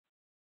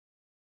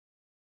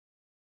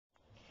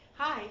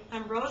Hi,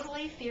 I'm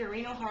Rosalie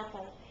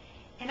Fiorino-Harpole,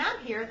 and I'm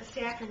here this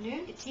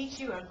afternoon to teach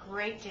you a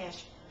great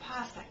dish,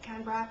 pasta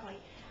con broccoli,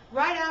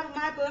 right out of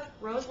my book,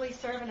 Rosalie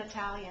Serving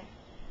Italian.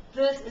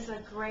 This is a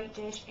great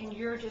dish, and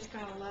you're just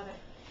going to love it.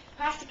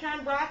 Pasta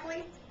con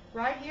broccoli,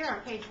 right here on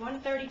page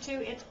 132.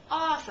 It's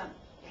awesome.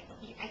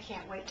 I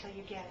can't wait till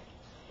you get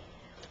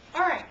it.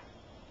 All right,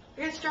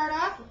 we're going to start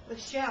off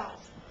with shells.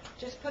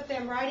 Just put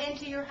them right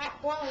into your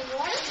hot boiling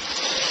water,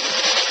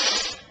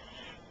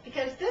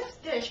 because this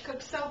dish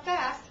cooks so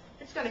fast,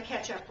 it's going to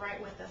catch up right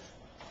with us.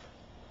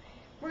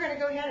 We're going to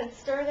go ahead and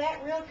stir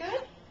that real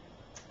good,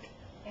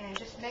 and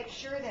just make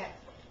sure that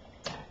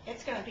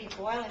it's going to be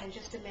boiling in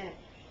just a minute.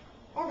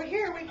 Over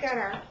here, we've got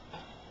our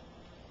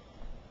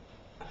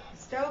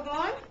stove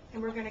on,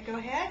 and we're going to go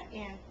ahead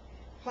and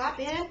plop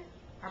in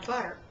our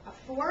butter, a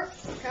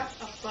 1/4 cup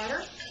of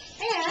butter,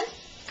 and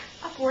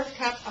a 1/4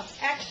 cup of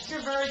extra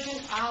virgin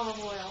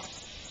olive oil.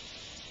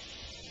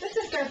 This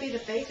is going to be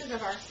the basis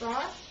of our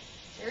sauce.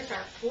 There's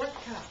our 4th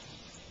cup.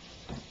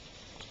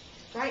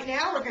 Right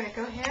now, we're going to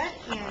go ahead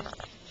and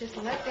just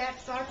let that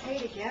saute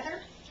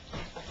together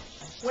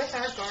with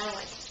our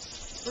garlic.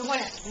 We want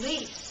at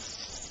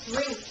least 3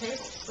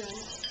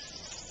 tablespoons.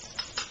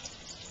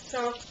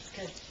 So,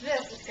 because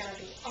this is going to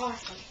be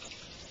awesome.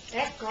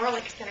 That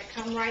garlic's going to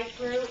come right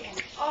through,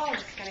 and oh,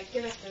 it's going to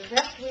give us the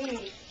zest we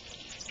need.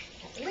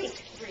 At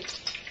least 3.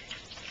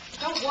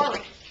 Don't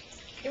worry.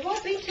 It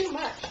won't be too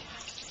much.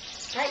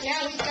 Right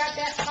now, we've got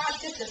that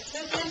pot just a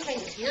sizzling. Can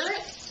you hear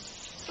it?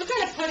 We're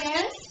going to put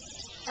in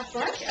a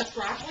bunch of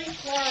broccoli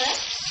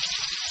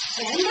florets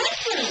and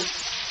mushrooms.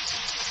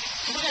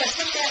 And we're going to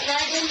put that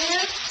right in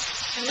there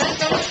and let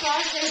those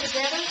saute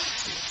together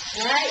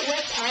right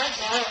with our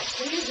garlic.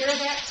 Can you hear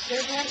that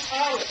sizzling?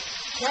 Oh, it's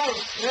so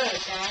good,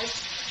 guys.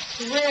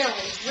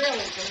 Really,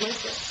 really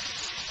delicious.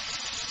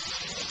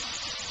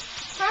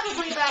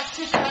 Probably about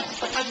 2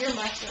 cups of your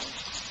mushrooms.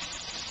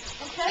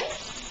 Okay?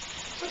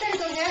 We're going to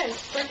go ahead and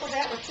sprinkle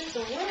that with just a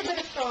little bit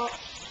of salt.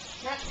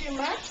 Not too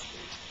much,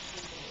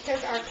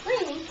 because our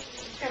cream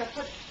is going to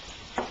put,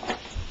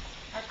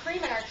 our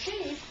cream and our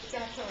cheese is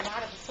going to put a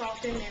lot of the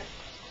salt in there.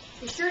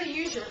 Be sure to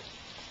use your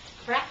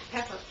cracked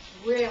pepper.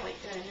 Really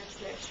good in this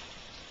dish.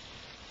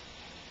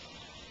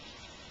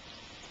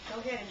 Go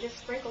ahead and just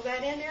sprinkle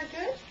that in there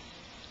good.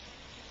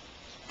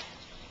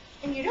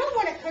 And you don't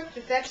want to cook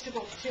the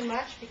vegetables too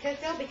much because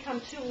they'll become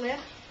too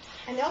limp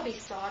and they'll be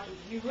soggy.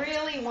 You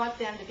really want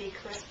them to be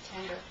crisp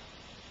tender.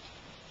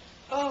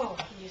 Oh,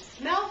 can you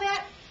smell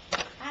that?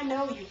 I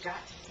know you've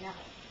got to smell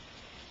it.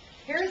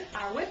 Here's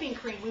our whipping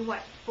cream. We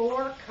want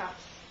 4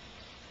 cups.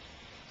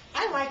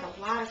 I like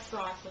a lot of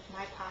sauce with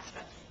my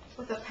pasta.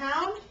 With a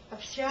pound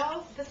of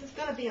shells, this is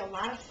going to be a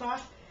lot of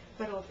sauce,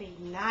 but it'll be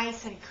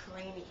nice and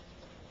creamy.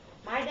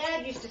 My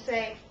dad used to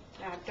say,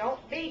 now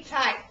don't be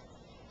tight.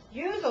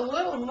 Use a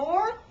little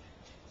more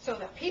so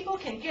that people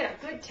can get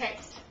a good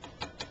taste.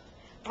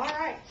 All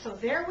right, so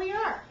there we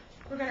are.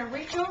 We're going to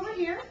reach over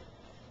here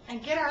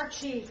and get our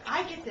cheese.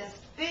 I get this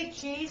big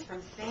cheese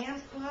from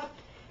Sam's Club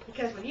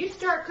because when you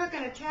start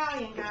cooking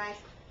Italian, guys,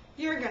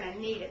 you're going to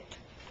need it.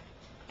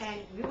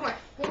 And we want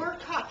 4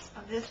 cups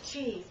of this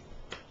cheese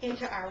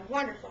into our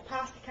wonderful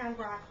pasta con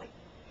broccoli.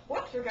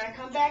 Whoops, we're going to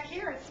come back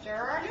here and stir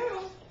our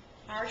noodles.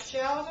 Our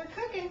shells are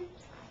cooking.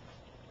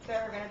 So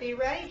we're going to be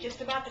ready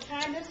just about the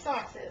time this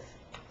sauce is.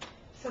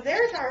 So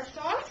there's our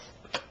sauce.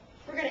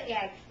 We're going to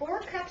add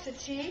 4 cups of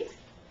cheese,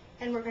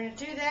 and we're going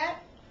to do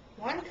that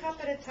 1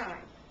 cup at a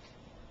time.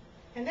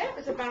 And that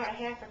was about a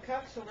 1/2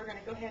 cup, so we're going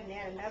to go ahead and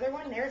add another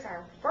one. There's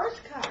our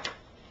 1st cup.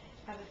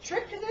 Now the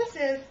trick to this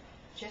is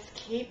just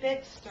keep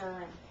it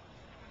stirring.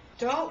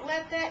 Don't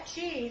let that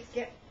cheese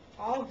get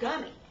all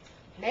gummy.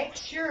 Make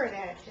sure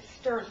that it just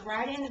stirs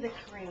right into the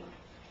cream.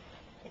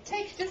 It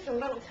takes just a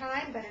little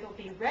time, but it'll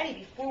be ready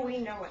before we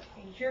know it,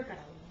 and you're going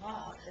to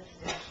love this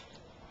dish.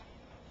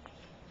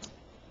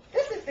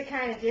 This is the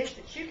kind of dish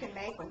that you can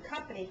make when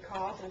company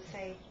calls and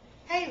say,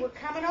 hey, we're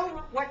coming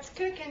over, what's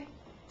cooking?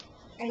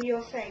 And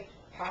you'll say,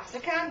 pasta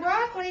con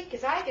broccoli,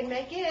 because I can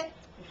make it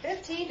in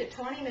 15 to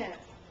 20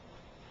 minutes.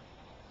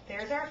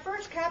 There's our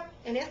 1st cup,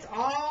 and it's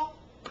all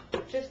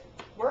just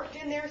worked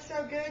in there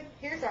so good.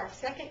 Here's our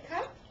 2nd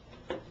cup.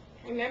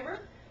 Remember,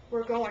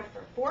 we're going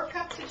for 4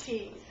 cups of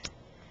cheese.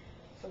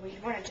 So we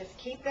want to just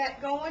keep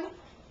that going,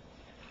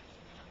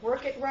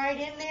 work it right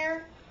in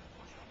there,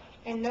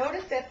 and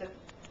notice that the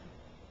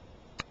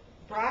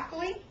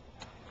broccoli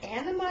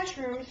and the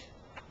mushrooms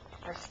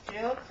are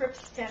still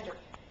crisp tender.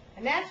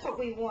 And that's what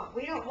we want.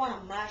 We don't want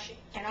them mushy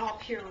and all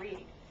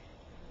pureed.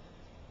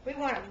 We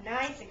want them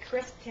nice and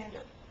crisp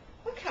tender.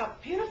 Look how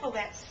beautiful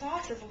that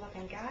sauce is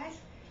looking, guys.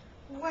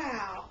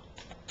 Wow.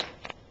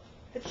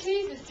 The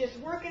cheese is just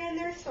working in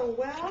there so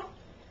well.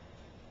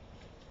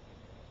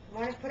 We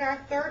want to put our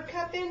 3rd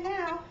cup in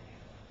now.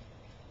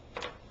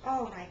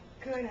 Oh my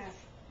goodness.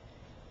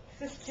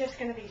 This is just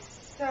going to be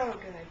so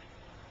good.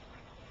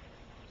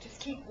 Just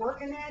keep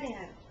working that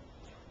in.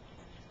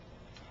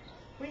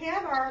 We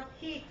have our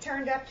heat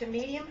turned up to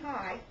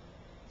medium-high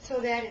so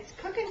that it's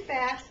cooking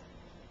fast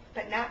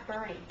but not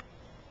burning.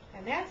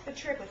 And that's the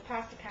trick with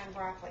pasta con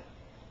broccoli.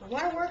 We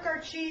want to work our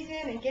cheese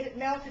in and get it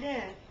melted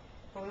in,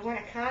 but we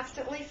want to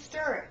constantly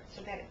stir it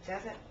so that it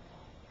doesn't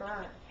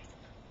burn.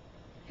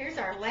 Here's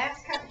our last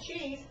cup of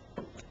cheese.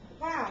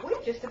 Wow,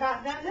 we've just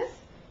about done this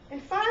in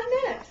 5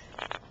 minutes.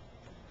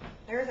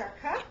 There's our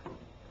cup.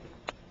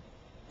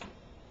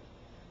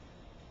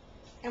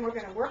 And we're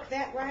going to work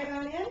that right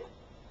on in.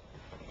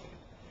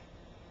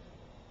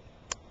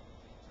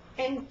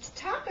 And to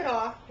top it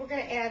off, we're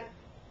going to add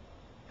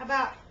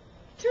about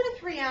 2 to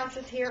 3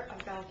 ounces here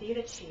of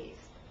Velveeta cheese.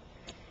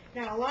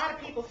 Now, a lot of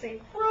people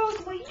say,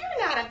 Rosalie,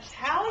 you're not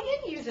Italian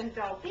using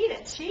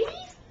Velveeta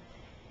cheese.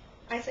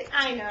 I say,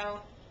 I know,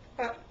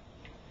 but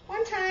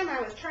one time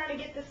I was trying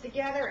to get this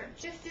together and it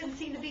just didn't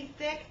seem to be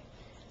thick,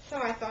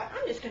 so I thought,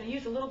 I'm just going to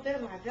use a little bit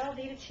of my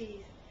Velveeta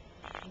cheese.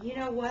 And you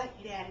know what?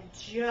 It added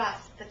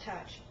just the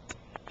touch.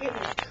 It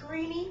was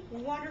creamy,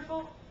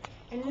 wonderful,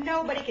 and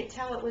nobody could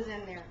tell it was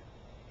in there.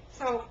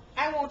 So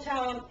I won't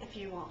tell them if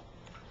you won't,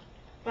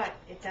 but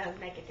it does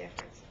make a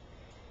difference.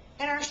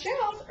 And our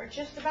shells are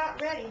just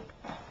about ready.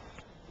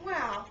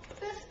 Wow,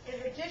 this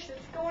is a dish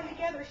that's going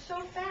together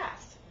so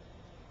fast.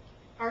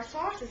 Our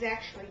sauce is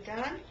actually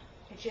done.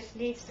 It just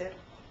needs to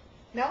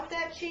melt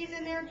that cheese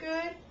in there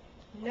good.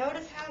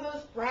 Notice how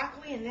those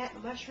broccoli and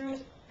that mushrooms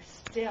are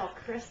still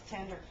crisp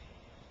tender.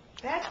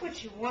 That's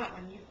what you want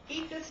when you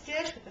eat this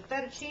dish with the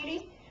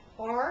fettuccine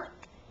or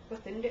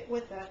with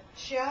the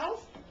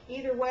shells.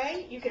 Either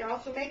way, you could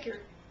also make your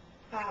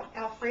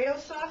Alfredo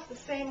sauce the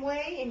same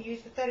way and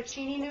use the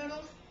fettuccine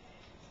noodles.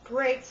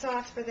 Great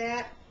sauce for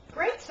that.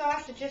 Great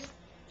sauce to just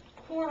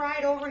pour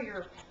right over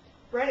your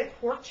breaded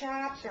pork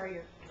chops or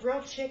your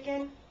grilled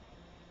chicken.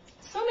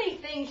 So many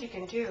things you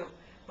can do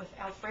with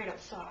Alfredo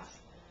sauce.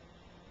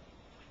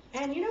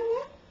 And you know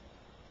what?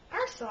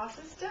 Our sauce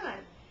is done.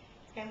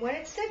 And when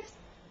it sits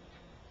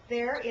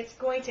there, it's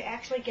going to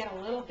actually get a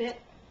little bit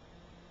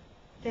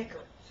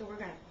thicker. So we're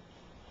going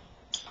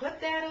to flip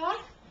that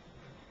off,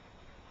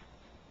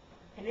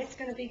 and it's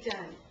going to be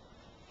done.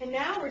 And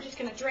now we're just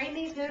going to drain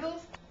these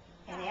noodles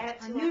and add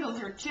it to our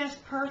noodles are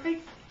just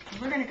perfect.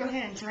 We're going to go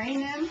ahead and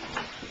drain them.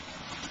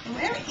 And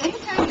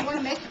anytime you want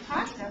to make the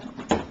pasta,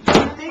 you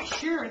want to make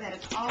sure that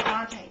it's al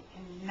dente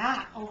and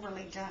not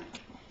overly done.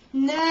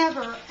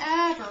 Never,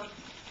 ever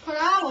put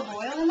olive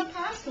oil in the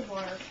pasta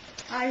water.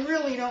 I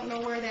really don't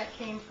know where that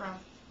came from.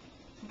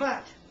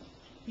 But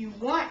you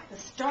want the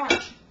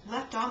starch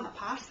left on the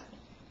pasta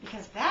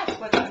because that's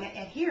what's going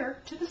to adhere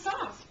to the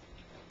sauce.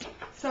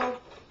 So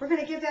we're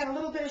going to give that a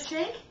little bit of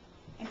shake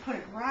and put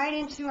it right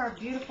into our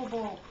beautiful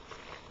bowl.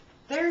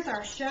 There's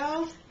our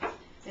shells.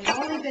 They've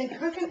only been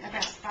cooking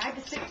about 5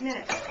 to 6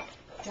 minutes.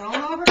 Don't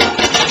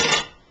overcook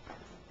it.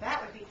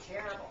 That would be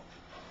terrible.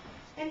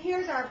 And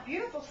here's our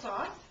beautiful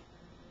sauce,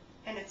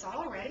 and it's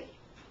all ready.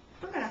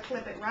 We're going to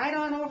flip it right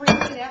on over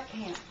into that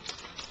pan.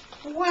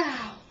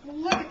 Wow,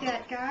 look at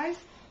that, guys.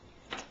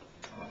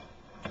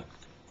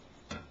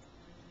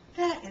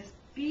 That is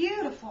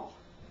beautiful.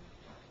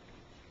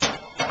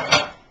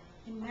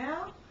 And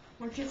now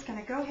we're just going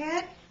to go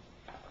ahead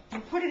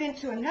and put it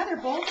into another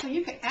bowl so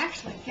you can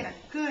actually get a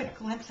good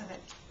glimpse of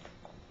it.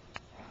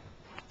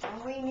 That's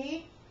all we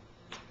need.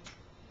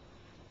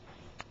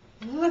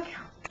 Look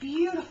how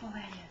beautiful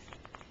that is.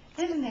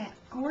 Isn't that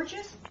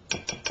gorgeous?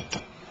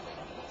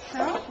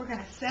 So we're going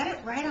to set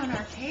it right on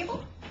our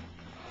table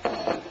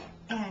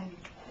and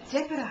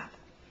dip it up.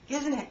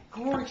 Isn't it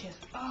gorgeous?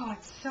 Oh,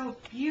 it's so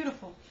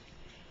beautiful.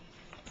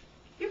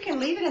 You can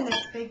leave it in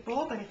this big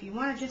bowl, but if you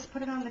want to just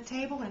put it on the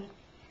table in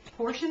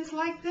portions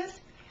like this,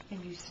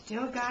 and you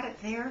still got it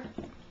there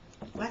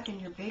left in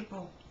your big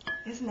bowl.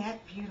 Isn't that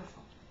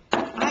beautiful?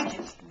 I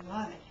just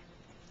love it.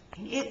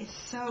 And it is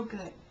so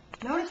good.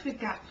 Notice we've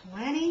got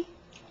plenty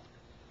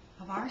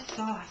of our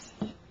sauce.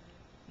 And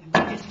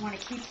we just want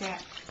to keep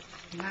that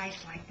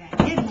nice like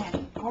that. Isn't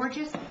that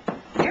gorgeous?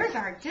 There's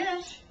our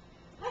dish.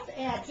 Let's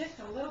add just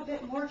a little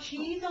bit more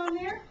cheese on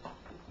there.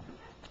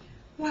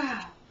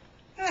 Wow,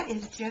 that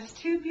is just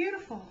too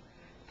beautiful.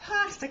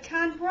 Pasta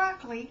con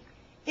broccoli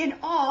in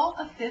all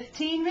of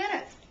 15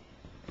 minutes.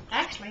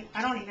 Actually,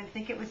 I don't even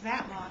think it was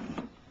that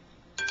long.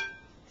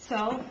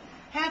 So,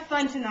 have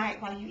fun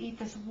tonight while you eat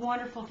this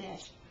wonderful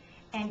dish.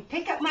 And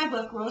pick up my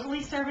book,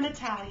 Rosalie Serving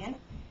Italian.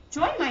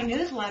 Join my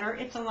newsletter.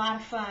 It's a lot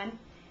of fun.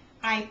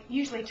 I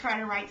usually try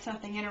to write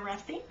something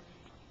interesting.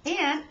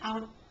 And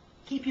I'll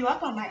keep you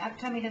up on my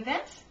upcoming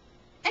events.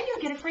 And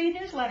you'll get a free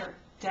newsletter,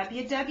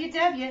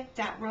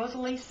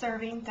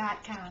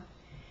 www.rosalieserving.com.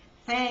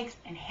 Thanks,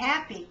 and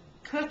happy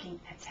cooking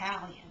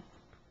Italian.